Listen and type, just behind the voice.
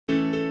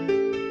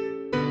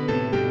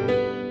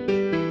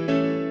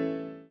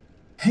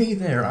Hey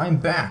there, I'm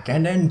back,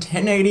 and in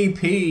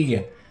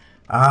 1080p!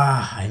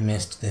 Ah, I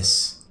missed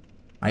this.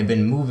 I've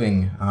been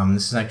moving.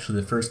 This is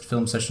actually the first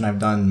film session I've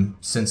done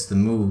since the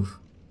move.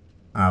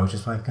 Which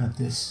is why I've got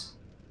this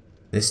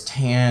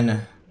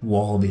tan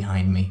wall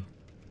behind me.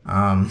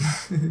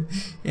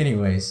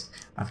 Anyways,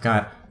 I've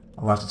got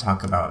a lot to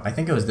talk about. I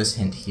think it was this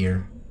hint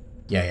here.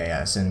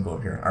 Yeah, it's gonna go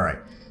over here. Alright,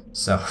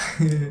 so...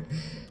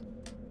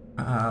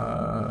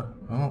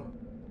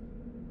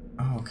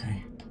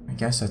 okay. I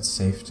guess that's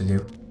safe to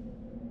do.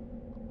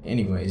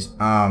 Anyways,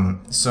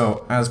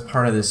 so as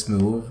part of this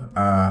move,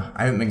 I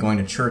haven't been going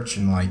to church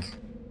in like...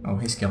 Oh,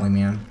 hey Skelly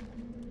man.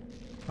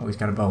 Oh, he's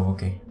got a bow,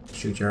 okay.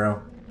 Shoot your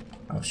arrow.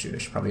 Oh shoot, I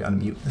should probably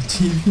unmute the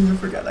TV. I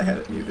forgot I had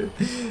it muted.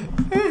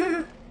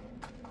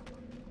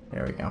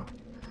 There we go.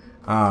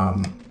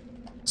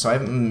 So I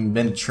haven't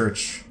been to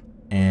church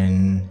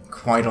in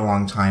quite a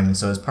long time, and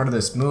so as part of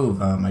this move,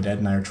 my dad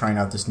and I are trying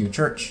out this new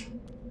church.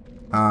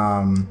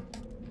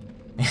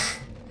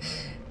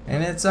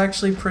 And it's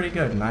actually pretty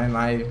good, and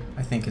I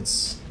think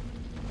it's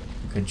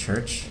a good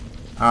church.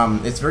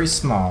 It's very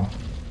small.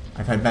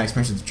 I've had bad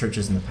experiences with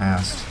churches in the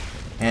past.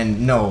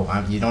 And no,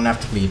 you don't have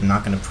to leave. I'm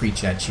not going to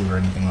preach at you or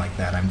anything like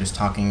that. I'm just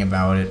talking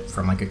about it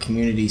from like a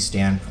community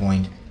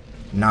standpoint,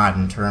 not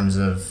in terms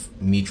of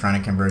me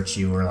trying to convert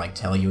you or like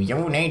tell you,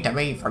 you need to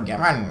be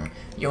forgiven,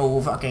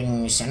 you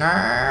fucking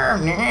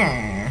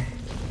sinner.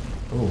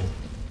 Ooh,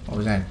 what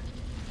was that?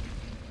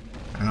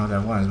 I don't know what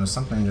that was, but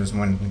something just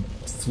went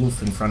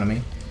floof in front of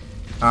me.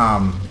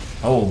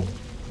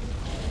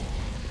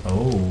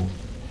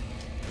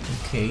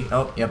 Okay.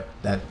 Oh, yep,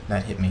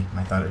 that hit me.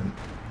 I thought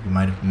you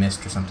might have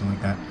missed or something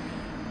like that.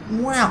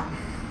 Well.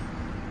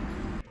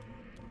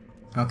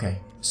 Okay,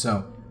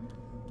 so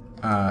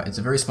it's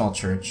a very small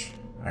church.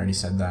 I already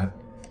said that.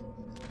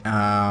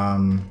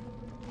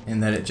 In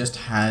that it just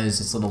has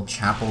its little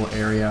chapel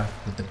area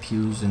with the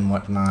pews and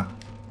whatnot.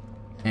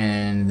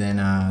 And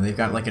then they've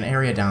got like an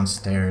area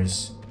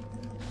downstairs.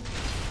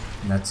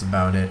 That's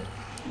about it.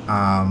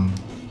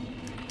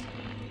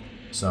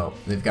 So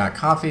they've got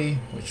coffee,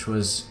 which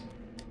was,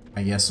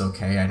 I guess,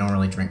 okay. I don't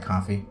really drink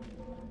coffee.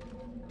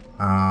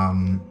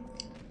 And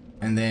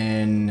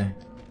then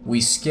we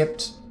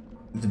skipped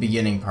the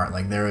beginning part.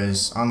 Like there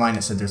is, online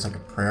it said there's like a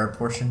prayer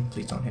portion.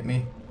 Please don't hit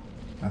me.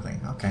 Nothing.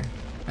 Okay.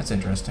 That's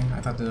interesting.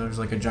 I thought there was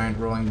like a giant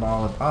rolling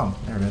ball of, oh,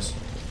 there it is.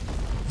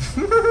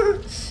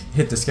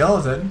 Hit the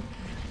skeleton.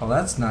 Oh,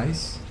 that's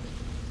nice.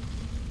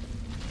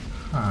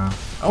 Huh.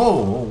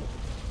 Oh,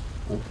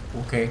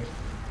 okay.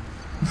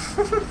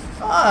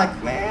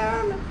 Fuck,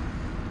 man.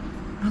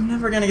 I'm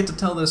never gonna get to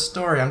tell this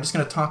story. I'm just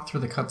gonna talk through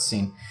the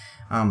cutscene.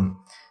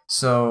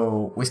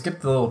 So we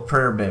skipped the little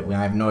prayer bit.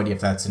 I have no idea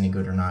if that's any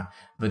good or not.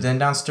 But then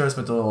downstairs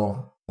with the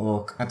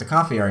little at the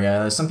coffee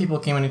area, some people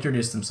came and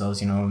introduced themselves,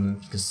 you know,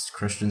 because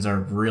Christians are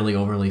really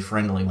overly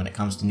friendly when it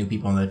comes to new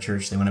people in the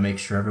church. They want to make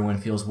sure everyone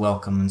feels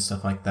welcome and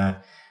stuff like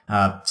that.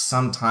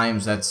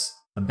 Sometimes that's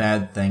a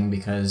bad thing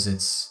because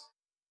it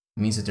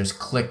means that there's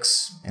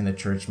cliques in the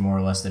church, more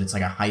or less, that it's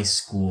like a high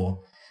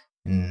school.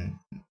 And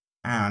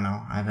I don't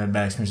know, I've had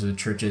bad experiences with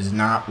churches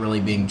not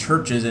really being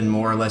churches and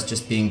more or less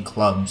just being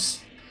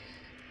clubs.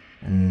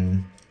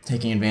 And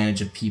taking advantage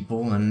of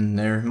people and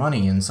their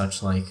money and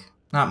such like.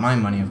 Not my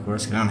money, of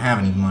course, because I don't have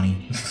any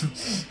money.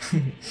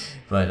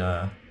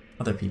 But,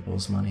 other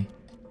people's money.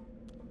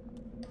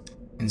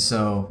 And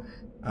so,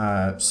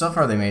 so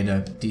far they made a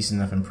decent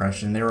enough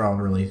impression. They were all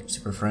really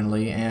super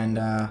friendly, and,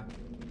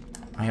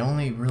 I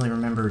only really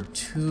remember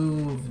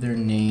 2 of their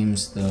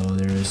names, though.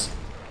 There's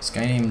this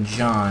guy named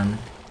John,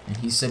 and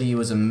he said he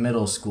was a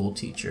middle school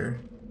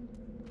teacher.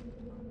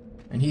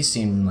 And he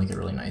seemed like a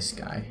really nice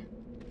guy.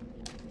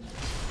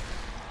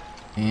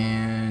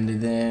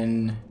 And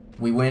then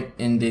we went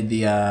and did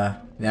the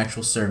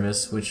actual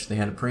service, which they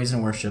had a praise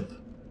and worship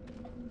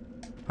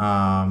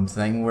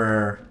thing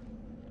where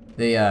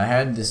they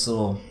had this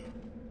little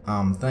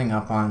thing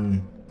up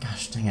on,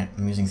 gosh dang it,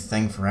 I'm using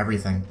thing for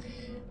everything.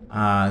 They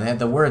had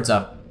the words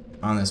up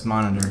on this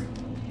monitor.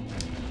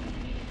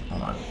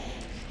 Hold on.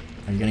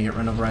 Are you gonna get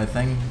run over by the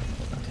thing?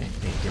 Okay,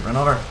 get run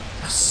over.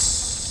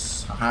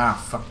 Yes! Haha,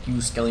 fuck you,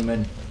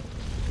 Skellyman.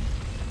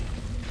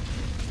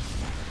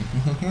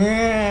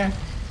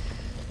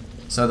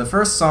 So the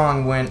first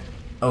song went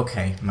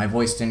okay. My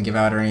voice didn't give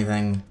out or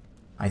anything.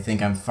 I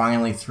think I'm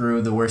finally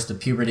through the worst of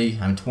puberty.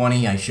 I'm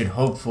 20. I should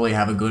hopefully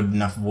have a good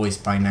enough voice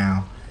by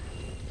now.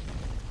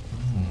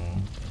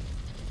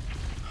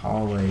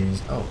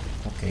 Hallways. Oh,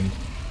 okay.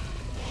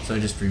 So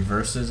it just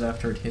reverses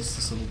after it hits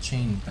this little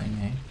chain thing,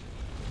 eh?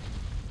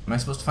 Am I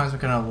supposed to find some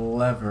kind of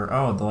lever?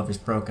 Oh, the lever's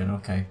broken.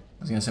 Okay. I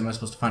was gonna say, am I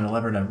supposed to find a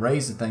lever to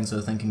raise the thing so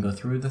the thing can go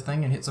through the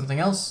thing and hit something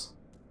else?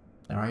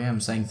 There I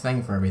am, saying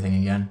thing for everything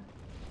again.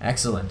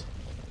 Excellent.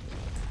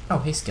 Oh,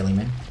 hey,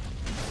 Skellyman.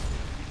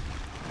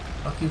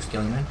 Fuck you,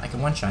 Skellyman. I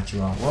can one-shot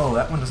you all. Whoa,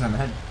 that one doesn't have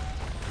a head.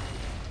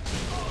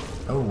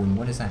 Oh, and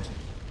what is that?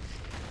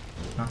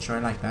 Not sure I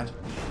like that.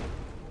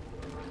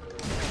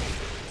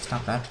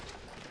 Stop that.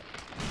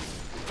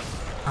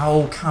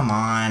 Oh, come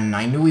on.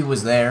 I knew he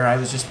was there. I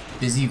was just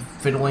busy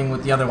fiddling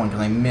with the other one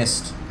because I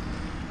missed.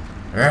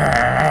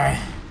 Okay,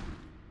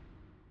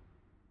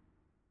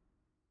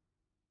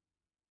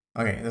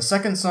 the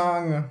second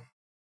song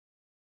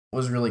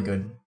was really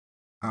good.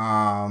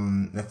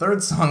 The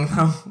third song,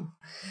 though,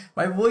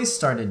 my voice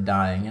started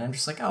dying, and I'm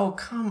just like, oh,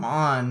 come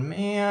on,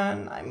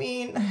 man. I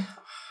mean,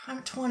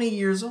 I'm 20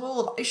 years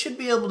old. I should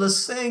be able to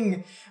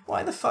sing.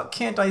 Why the fuck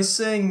can't I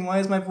sing? Why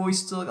is my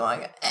voice still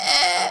going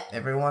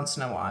every once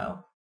in a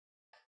while?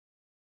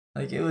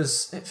 Like,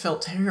 it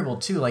felt terrible,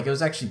 too. Like, it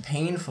was actually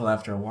painful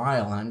after a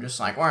while, and I'm just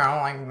like, well,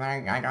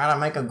 I gotta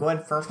make a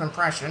good first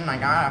impression. I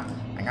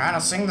gotta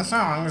sing the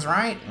songs,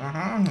 right?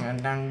 And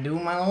then do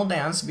my little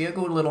dance, be a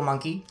good little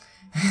monkey.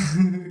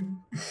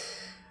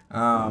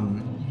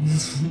 And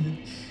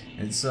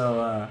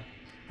so,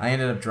 I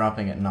ended up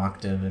dropping it an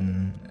octave,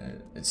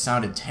 and it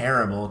sounded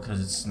terrible,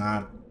 because it's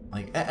not,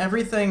 like,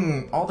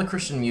 everything, all the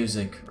Christian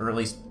music, or at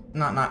least,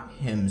 not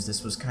hymns,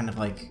 this was kind of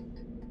like,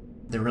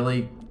 the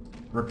really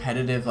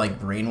repetitive, like,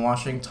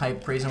 brainwashing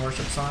type praise and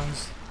worship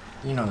songs.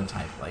 You know the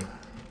type, like,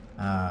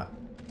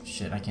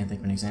 shit, I can't think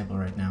of an example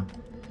right now.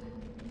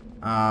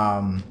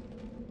 Oh,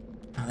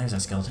 there's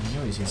that skeleton. I knew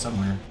he was here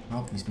somewhere.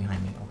 Oh, he's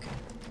behind me, okay.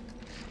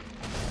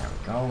 There we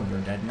go, you're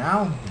dead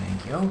now,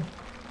 thank you.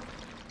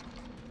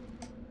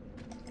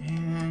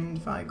 And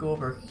if I go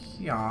over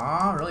here,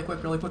 really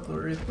quick,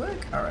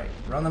 alright,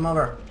 run them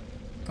over.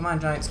 Come on,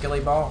 giant skelly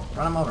ball,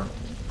 run them over.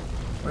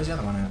 Where's the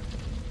other one at?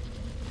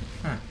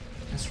 Huh.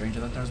 That's strange, I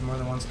thought there was more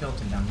than one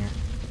skeleton down here.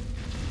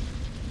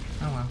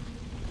 Oh well.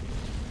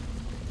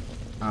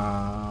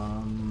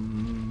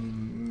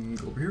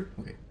 Go over here?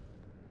 Okay.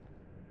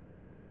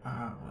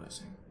 What was I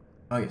saying?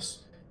 Oh yes.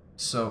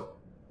 So,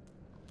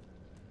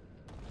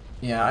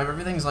 yeah,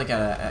 everything's like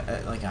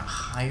like a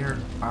higher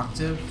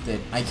octave that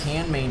I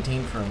can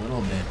maintain for a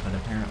little bit, but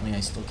apparently I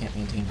still can't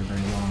maintain for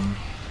very long.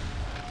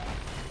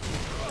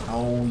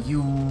 Oh,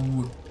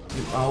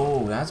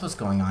 oh, that's what's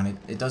going on.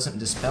 It doesn't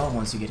dispel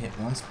once you get hit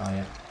once by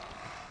it.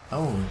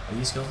 Oh, are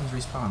these skeletons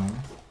respawning?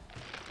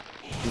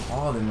 Do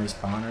all of them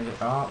respawn? Or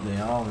they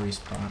all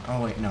respawn.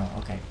 Oh wait, no,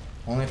 okay.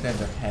 Only if they have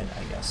their head,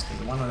 I guess, because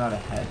the one without a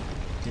head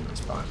didn't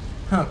respawn.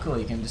 Oh, cool,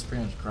 you can just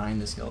pretty much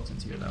grind the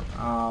skeletons here, though.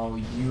 Oh,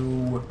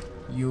 you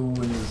and your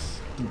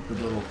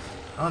stupid little...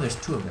 Oh, there's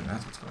two of them,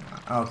 that's what's going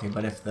on. Okay,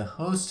 but if the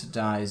host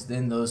dies,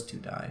 then those two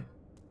die.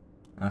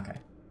 Okay.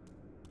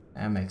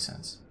 That makes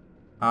sense.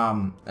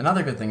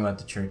 Another good thing about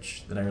the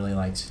church that I really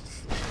liked...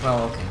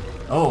 Well, okay.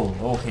 Oh,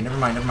 okay, never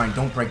mind.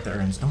 Don't break the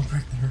urns. Don't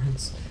break the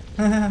urns.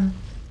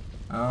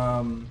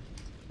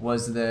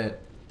 Was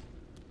that...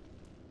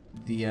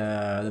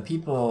 The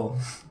people...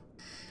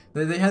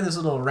 they had this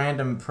little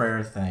random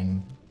prayer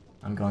thing.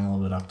 I'm going a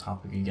little bit off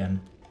topic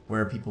again.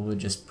 Where people would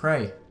just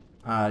pray.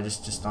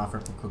 Just offer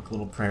a quick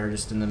little prayer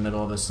just in the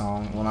middle of a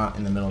song. Well, not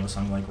in the middle of a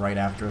song, like right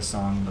after a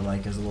song, but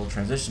like as a little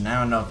transition. I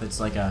don't know if it's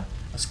like a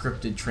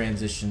scripted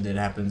transition that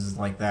happens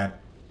like that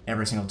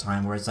every single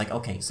time, where it's like,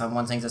 okay,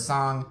 someone sings a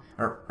song,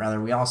 or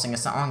rather we all sing a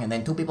song, and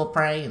then two people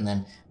pray, and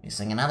then we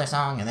sing another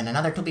song, and then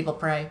another two people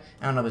pray.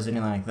 I don't know if it's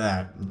anything like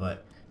that,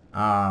 but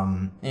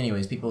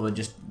anyways, people would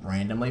just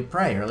randomly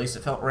pray, or at least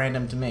it felt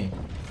random to me.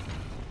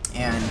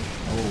 And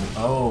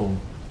oh,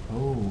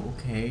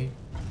 okay.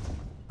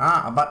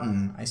 Ah, a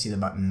button. I see the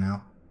button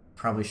now.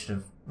 Probably should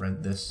have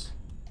read this.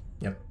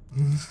 Yep.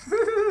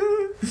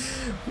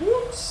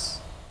 Whoops.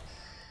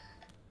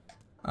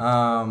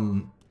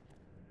 Oh,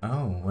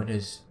 what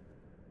is...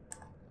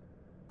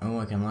 Oh,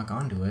 I can lock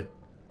onto it.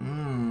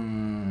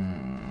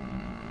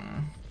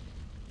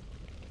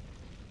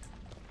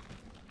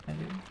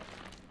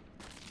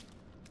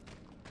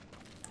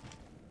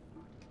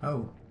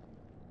 Oh.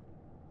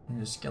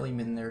 There's a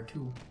Skellyman there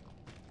too.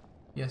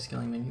 Yeah,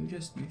 Skellyman, you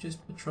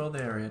just patrol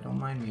the area, don't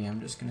mind me. I'm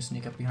just gonna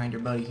sneak up behind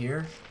your buddy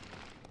here.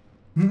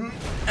 Okay,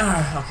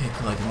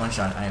 cool, I can one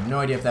shot. I have no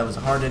idea if that was a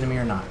hard enemy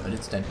or not, but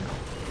it's dead now.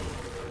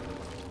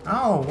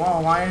 Oh,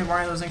 well, why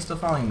are those things still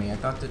following me? I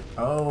thought that...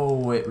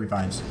 Oh, it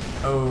revives.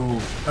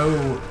 Oh,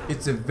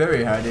 it's a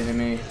very hard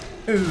enemy.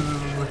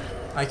 Ooh,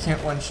 I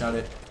can't one-shot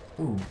it.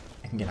 Ooh,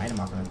 I can get an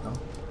item off of it, though.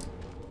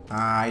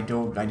 I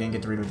didn't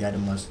get to read what the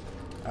item was.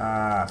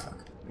 Fuck.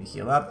 We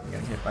heal up. We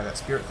got hit by that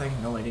spirit thing.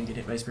 No, I didn't get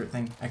hit by a spirit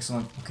thing.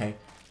 Excellent. Okay.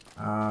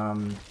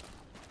 Oh,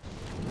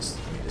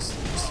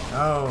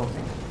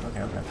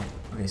 okay.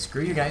 Okay,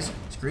 screw you guys.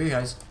 Let me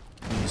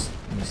just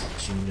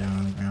shoot you down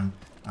on the ground.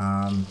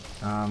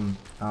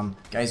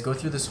 Guys, go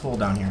through this hole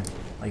down here.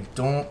 Like,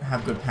 don't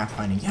have good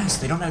pathfinding. Yes,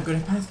 they don't have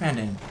good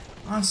pathfinding.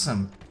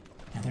 Awesome.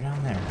 Yeah, they're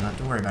down there. I don't have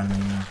to worry about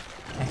them anymore.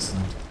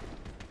 Excellent.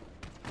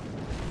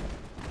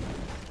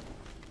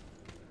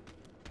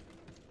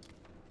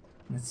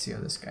 Let's see how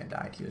this guy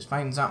died. He was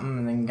fighting something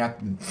and then got...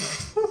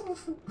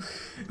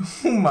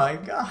 Oh my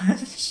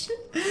gosh.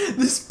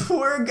 This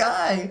poor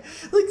guy.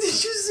 Like,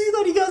 did you see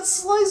that he got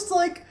sliced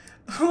like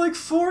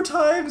 4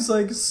 times,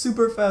 like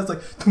super fast,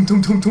 like tum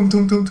tum tum tum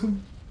tum tum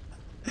tum.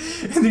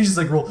 And then he's just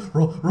like roll.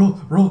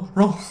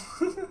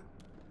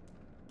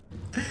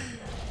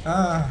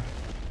 I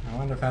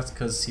wonder if that's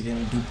because he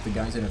didn't dupe the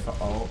guys in it for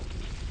Oh,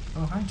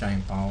 hi,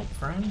 giant ball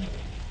friend.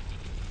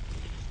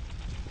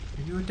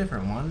 Are you a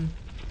different one?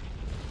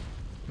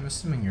 I'm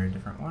assuming you're a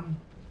different one.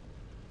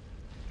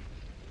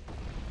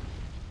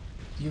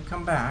 Do you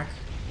come back?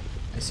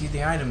 I see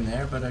the item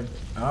there, but I...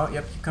 Oh,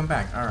 yep, you come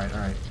back. Alright,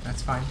 alright.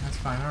 That's fine,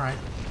 alright.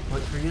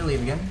 Wait for you to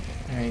leave again.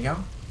 There you go.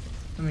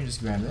 Let me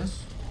just grab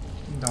this.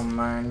 Don't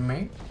mind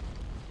me.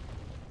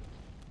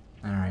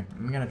 Alright,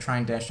 I'm gonna try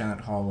and dash down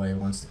that hallway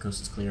once the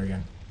coast is clear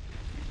again.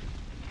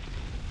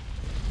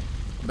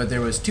 But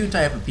there was two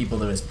type of people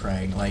that was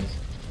praying, like...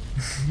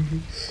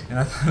 and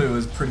I thought it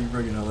was pretty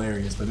friggin'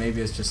 hilarious, but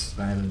maybe it's just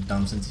I have a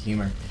dumb sense of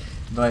humor.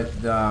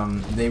 But,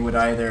 they would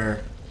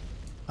either...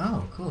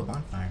 Oh, cool,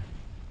 bonfire.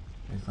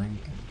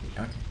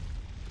 Okay.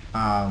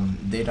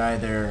 They'd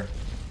either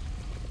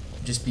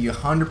just be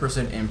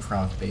 100%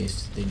 improv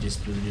based. They'd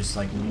just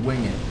like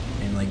wing it,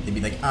 and like they'd be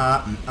like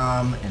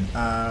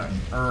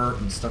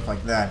and stuff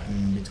like that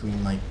in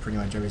between like pretty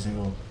much every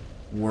single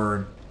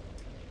word,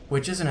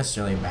 which isn't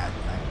necessarily a bad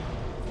thing.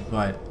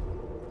 But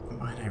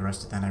why did I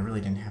rest at that? I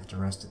really didn't have to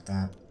rest at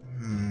that.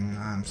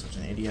 I'm such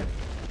an idiot.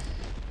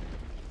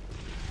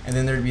 And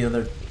then there'd be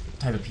other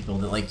type of people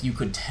that like you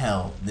could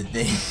tell that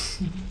they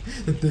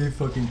that they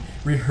fucking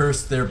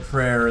rehearsed their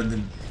prayer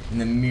in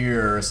the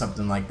mirror or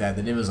something like that,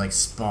 that it was like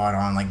spot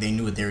on, like they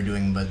knew what they were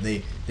doing, but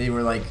they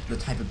were like the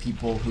type of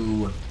people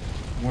who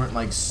weren't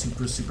like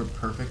super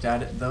perfect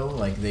at it though.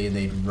 Like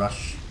they'd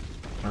rush,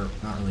 or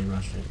not really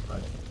rush it,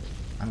 but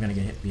I'm gonna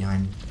get hit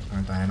behind,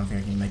 aren't I? I don't think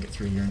I can make it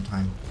through here in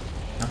time.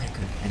 Okay,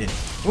 good, I did it.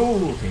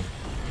 Oh, okay.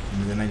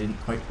 And then I didn't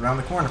quite round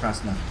the corner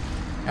fast enough.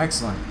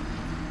 Excellent.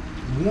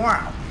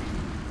 Wow.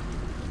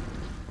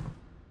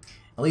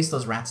 At least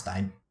those rats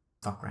died.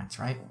 Fuck rats,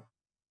 right?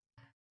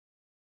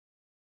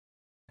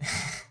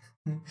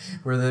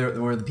 where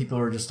the people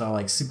were just all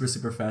like super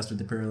fast with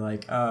the prayer,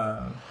 like,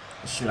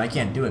 shoot, I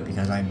can't do it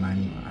because I'm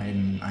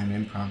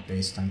improv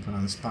based. I'm put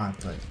on the spot,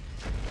 but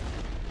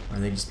or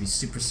they just be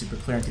super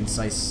clear and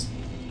concise.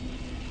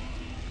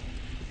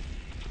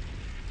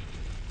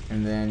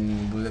 And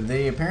then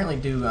they apparently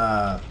do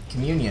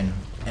communion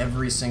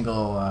every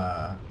single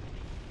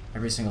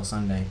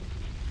Sunday.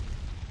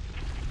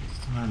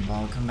 Come on,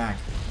 ball, come back.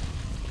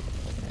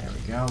 There we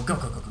go. Go.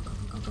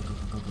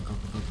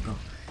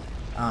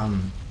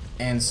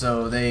 And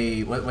so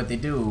they, what they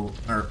do,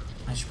 or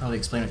I should probably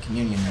explain what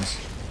communion is.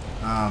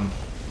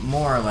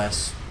 More or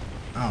less.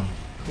 Oh,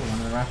 cool, one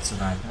of the rats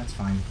survived. That's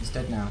fine. He's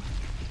dead now.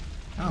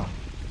 Oh,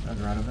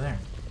 another rat over there.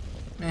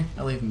 Meh,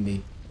 I'll leave him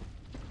be.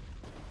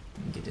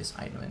 Let me get this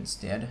item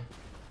instead.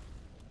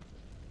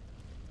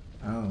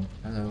 Oh,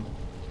 hello.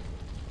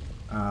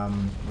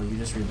 Will you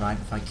just revive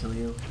if I kill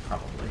you?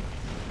 Probably.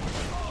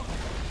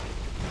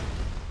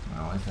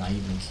 Well, if I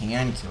even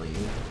can kill you.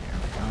 There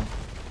we go.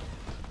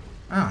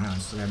 Oh, no, I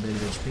still got a bit of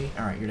HP.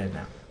 Alright, you're dead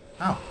now.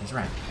 Oh, there's a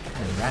rat.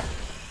 There's a rat.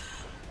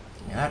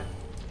 Give me that.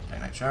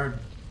 Dynamite shard.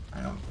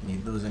 I don't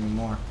need those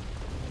anymore.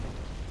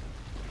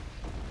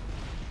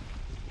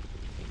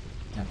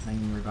 That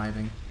thing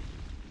reviving.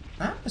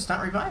 Ah, it's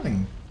not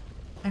reviving.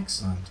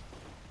 Excellent.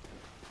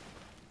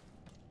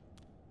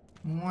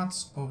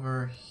 What's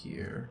over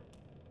here?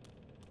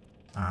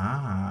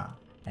 Ah,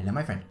 hello,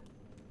 my friend.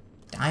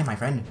 Die, my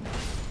friend.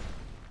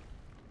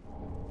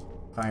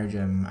 Fire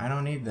gem. I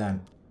don't need that.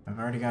 I've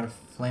already got a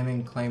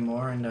flaming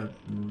claymore and a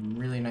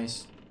really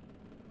nice...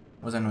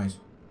 What was that noise?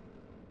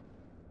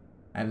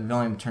 I had the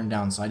volume turned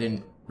down, so I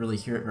didn't really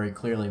hear it very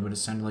clearly, but it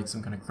sounded like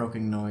some kind of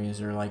croaking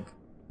noise or like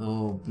the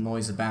little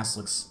noise of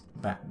basilisks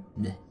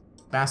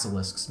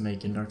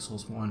make in Dark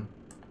Souls 1.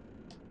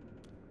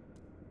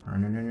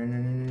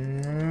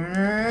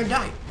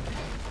 Die!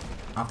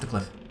 Off the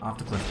cliff. Off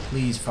the cliff.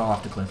 Please fall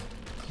off the cliff.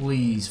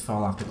 Please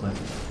fall off the cliff.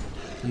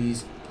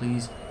 Please.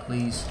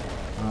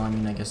 Well, I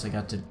mean, I guess I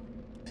got to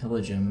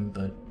pillage him,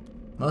 but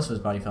most of his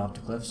body fell off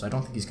the cliff, so I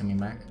don't think he's coming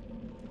back.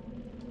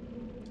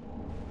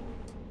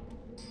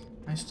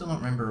 I still don't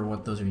remember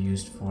what those are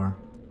used for.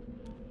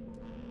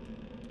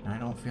 I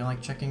don't feel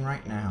like checking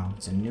right now.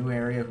 It's a new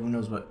area, who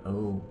knows what...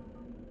 Oh,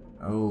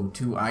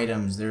 2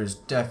 items. There's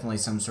definitely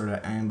some sort of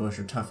ambush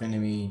or tough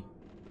enemy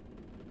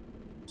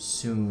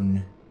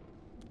soon.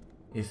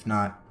 If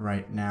not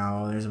right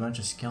now. There's a bunch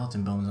of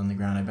skeleton bones on the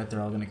ground. I bet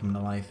they're all gonna come to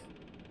life.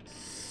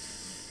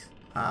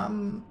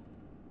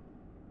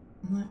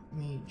 Let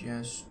me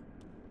just...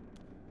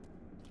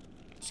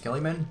 Skelly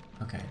men?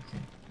 Okay.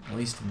 At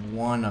least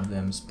one of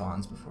them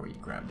spawns before you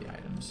grab the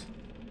items.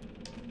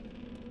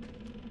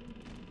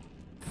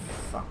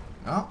 Fuck.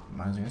 Oh,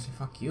 I was gonna say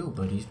fuck you,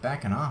 but he's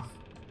backing off.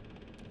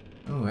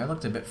 Ooh, that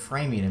looked a bit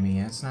framey to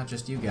me. That's not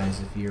just you guys.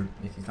 If you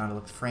thought it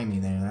looked framey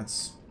there,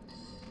 that's...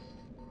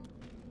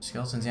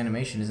 Skeleton's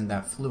animation isn't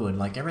that fluid.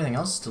 Like, everything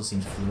else still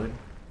seems fluid.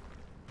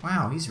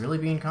 Wow, he's really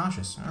being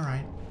cautious.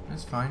 Alright,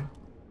 that's fine.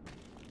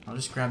 I'll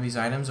just grab these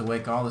items,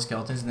 awake all the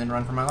skeletons, and then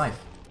run for my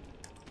life.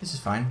 This is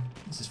fine.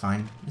 This is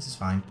fine. This is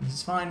fine. This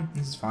is fine.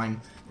 This is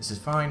fine. This is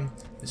fine.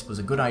 This was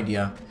a good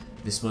idea.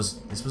 This was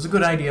a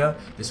good idea.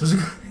 This was a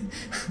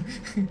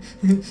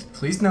good...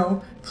 Please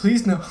no.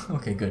 Please no.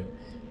 Okay, good.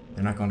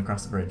 They're not going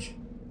across the bridge.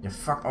 You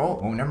fuck...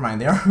 Oh, never mind.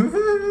 They are.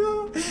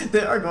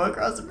 They are going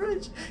across the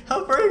bridge.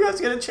 How far are you guys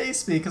gonna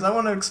chase me? Because I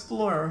want to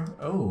explore.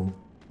 Oh,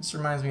 This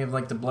reminds me of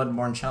like the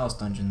Bloodborne Chalice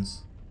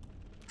dungeons.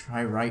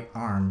 Try right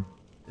arm.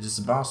 Is this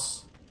a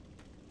boss?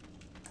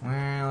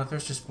 Well, if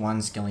there's just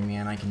one Skelly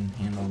man, I can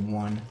handle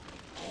one.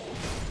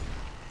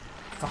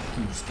 Fuck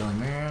you, Skelly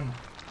man.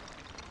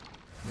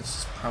 This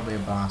is probably a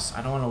boss.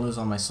 I don't want to lose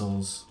all my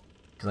souls,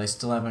 because I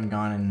still haven't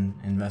gone and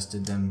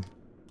invested them.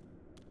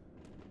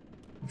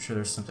 I'm sure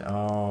there's something.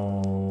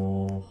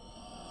 Oh.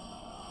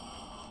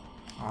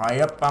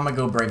 Yep, I'm gonna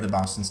go brave the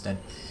boss instead.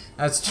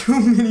 That's too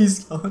many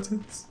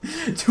skeletons.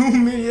 Too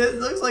many. It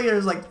looks like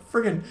there's like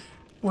friggin'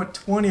 what,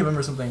 20 of them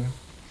or something.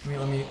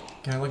 Let me.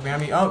 Can I look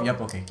behind me? Oh,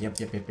 yep. Okay. Yep.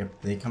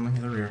 They come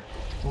in the rear.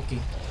 Okay.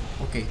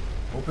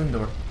 Open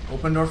door.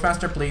 Open door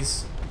faster,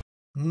 please.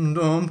 Dum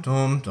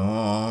dum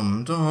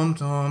dum dum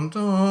dum dum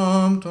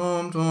dum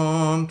dum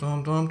dum dum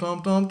dum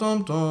dum dum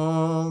dum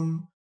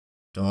dum.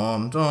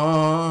 Dum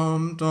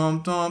dum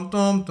dum dum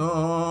dum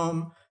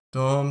dum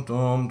dum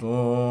dum dum.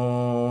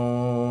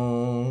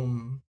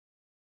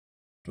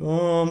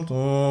 Dum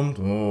dum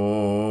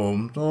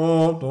dum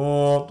dum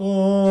dum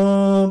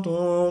dum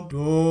dum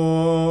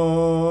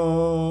dum.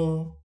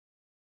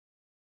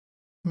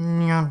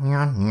 Nya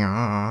nya nya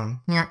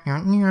nya nya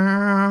nya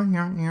nya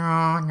nya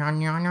nya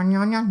nya nya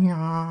nya nya nya.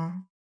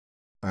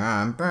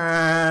 Bam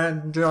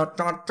bam da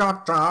da da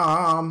da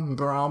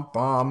bam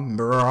bam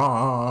bam.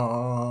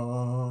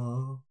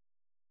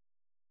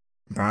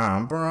 Bam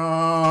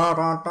bam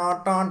da da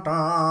da da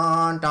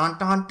da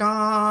da da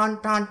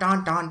da da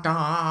da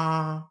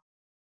da.